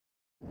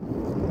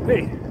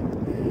Hey,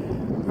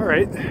 all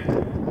right.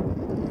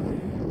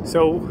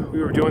 So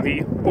we were doing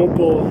the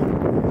Opal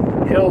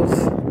Hills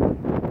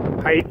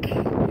hike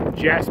in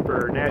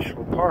Jasper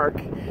National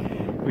Park.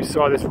 We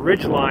saw this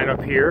ridge line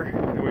up here,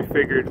 and we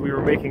figured we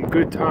were making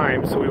good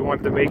time, so we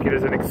wanted to make it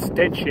as an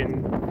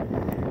extension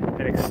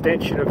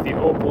of the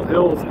Opal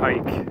Hills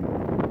hike.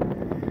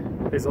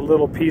 There's a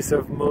little piece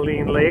of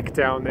Moline Lake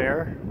down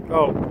there.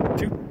 Oh,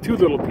 two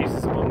little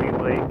pieces of Moline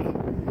Lake.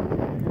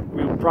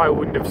 We probably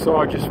wouldn't have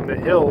saw just from the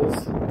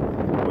hills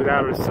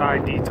without a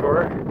side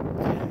detour.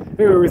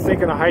 Maybe we were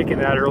thinking of hiking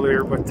that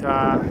earlier, but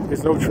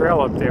there's no trail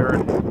up there,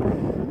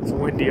 and it's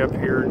windy up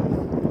here, and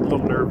a little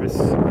nervous.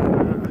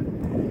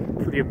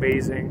 Pretty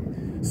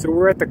amazing. So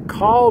we're at the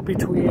call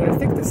between, I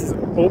think this is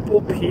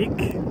Opal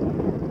Peak,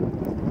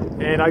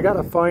 and I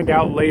gotta find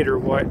out later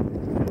what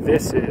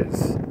this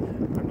is.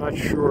 I'm not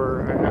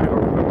sure. I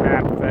don't have a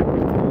map that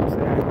includes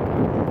that.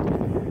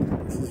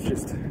 This is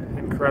just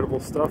incredible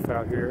stuff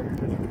out here,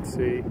 as you can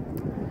see.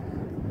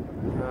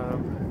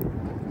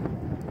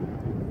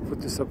 Put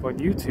this up on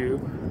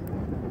YouTube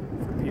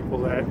for people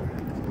that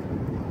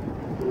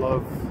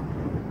love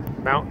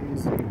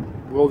mountains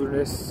and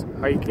wilderness,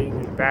 hiking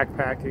and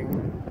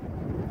backpacking.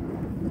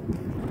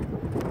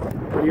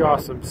 Pretty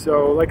awesome.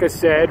 So, like I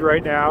said,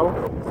 right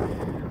now,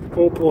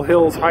 Opal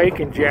Hills hike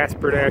in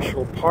Jasper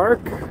National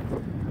Park.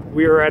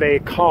 We are at a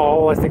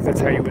call, I think that's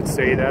how you would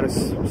say that, a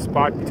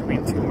spot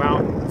between two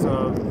mountains,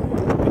 I'm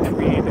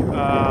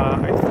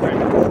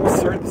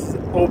certain this is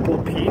Opal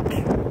Peak,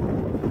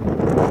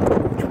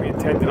 which we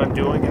intended on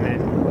doing and then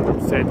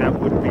said that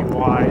wouldn't be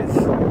wise.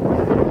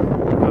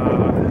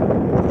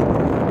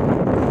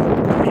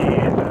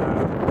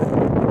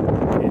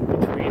 In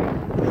between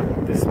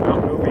this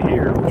mountain over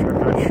here, which I'm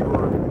not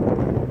sure,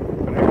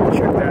 but I'm going to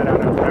check that out.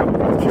 That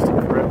one's just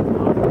incredible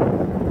mountain.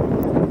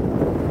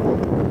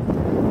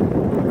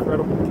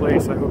 Incredible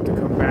place. I hope to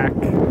come back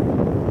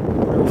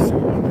real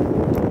soon.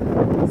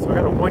 So I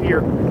got a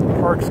 1-year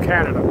Parks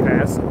Canada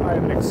pass, so I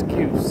have an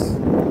excuse.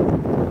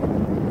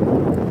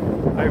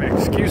 I have an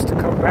excuse to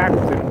come back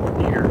within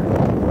 1 year.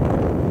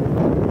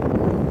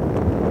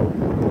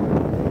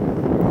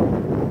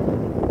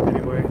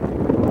 Anyway,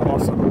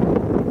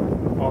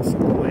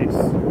 awesome place.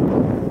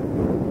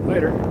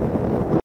 Later.